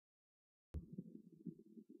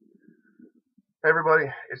Hey everybody,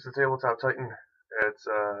 it's the Tabletop Titan. It's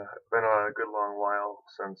been a good long while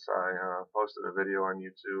since I posted a video on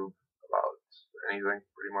YouTube about anything,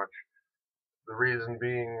 pretty much. The reason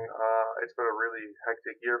being, it's been a really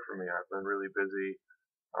hectic year for me. I've been really busy.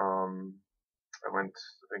 Um, I've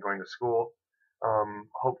been going to school.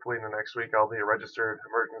 Hopefully in the next week I'll be a registered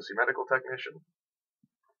emergency medical technician.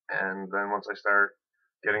 And then once I start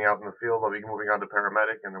getting out in the field, I'll be moving on to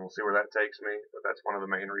paramedic, and then we'll see where that takes me. But that's one of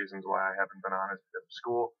the main reasons why I haven't been on is because of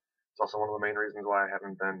school. It's also one of the main reasons why I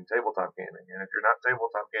haven't been tabletop gaming. And if you're not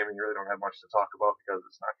tabletop gaming, you really don't have much to talk about because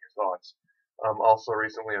it's not your thoughts. Also,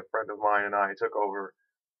 recently, a friend of mine and I took over,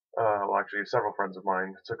 well, actually, several friends of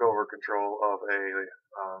mine took over control of a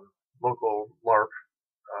local LARP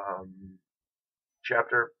um,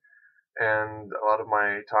 chapter, and a lot of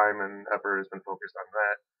my time and effort has been focused on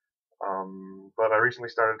that. But I recently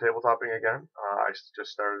started tabletopping again. I just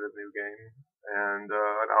started a new game, and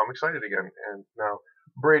now I'm excited again. And now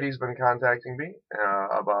Brady's been contacting me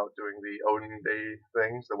about doing the Odin Day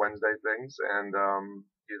things, the Wednesday things, and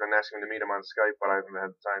he's been asking me to meet him on Skype, but I haven't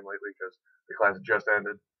had time lately because the class just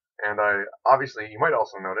ended. And I obviously, you might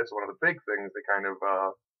also notice one of the big things that kind of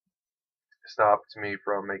stopped me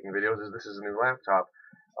from making videos is this is a new laptop.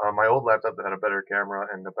 My old laptop that had a better camera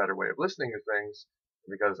and a better way of listening to things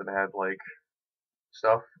because it had like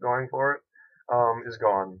stuff going for it, is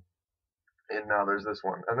gone. And now there's this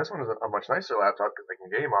one. And this one is a much nicer laptop because they can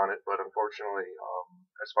game on it, but unfortunately,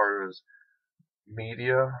 as far as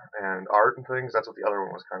media and art and things, that's what the other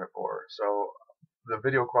one was kind of for. So the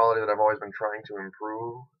video quality that I've always been trying to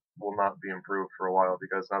improve will not be improved for a while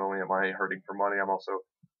because not only am I hurting for money, I'm also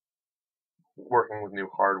working with new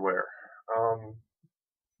hardware. Um,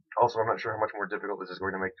 Also, I'm not sure how much more difficult this is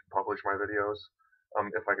going to make to publish my videos,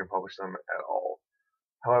 if I can publish them at all.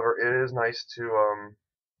 However, it is nice to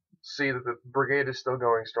see that the brigade is still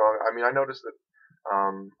going strong. I mean, I noticed that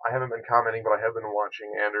I haven't been commenting, but I have been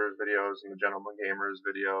watching Anders' videos and the Gentleman Gamers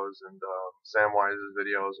videos and Samwise's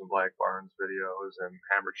videos and Black Barn's videos and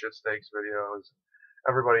Hammered Shitsteaks videos.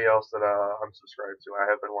 Everybody else that I'm subscribed to, I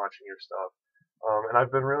have been watching your stuff. And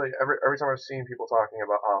I've been really every time I've seen people talking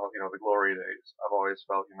about the glory days, I've always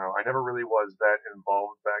felt I never really was that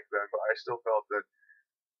involved back then, but I still felt that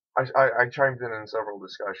I chimed in several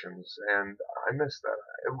discussions, and I missed that.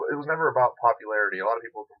 It was never about popularity. A lot of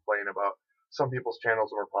people complain about some people's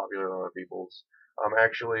channels are more popular than other people's.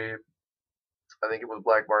 Actually, I think it was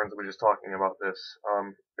Black Barnes that was just talking about this.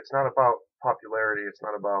 It's not about popularity. It's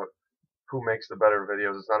not about who makes the better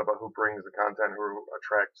videos. It's not about who brings the content, who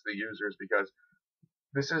attracts the users, because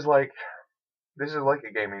this is like this is like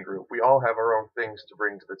a gaming group. We all have our own things to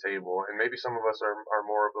bring to the table, and maybe some of us are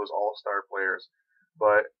more of those all-star players.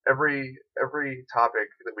 But every topic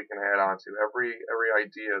that we can add on to, every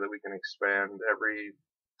idea that we can expand, every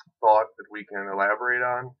thought that we can elaborate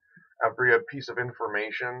on, every piece of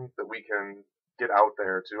information that we can get out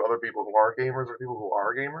there to other people who are gamers or people who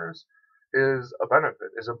are gamers is a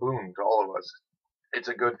benefit, is a boon to all of us. It's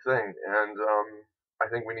a good thing, and I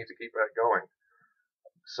think we need to keep that going.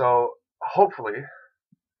 So hopefully,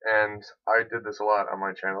 and I did this a lot on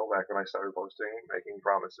my channel back when I started posting, making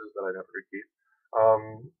promises that I never could keep.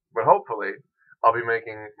 But hopefully, I'll be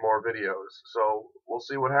making more videos. So we'll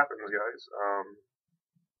see what happens, guys.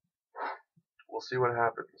 We'll see what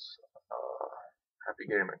happens. Happy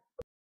gaming.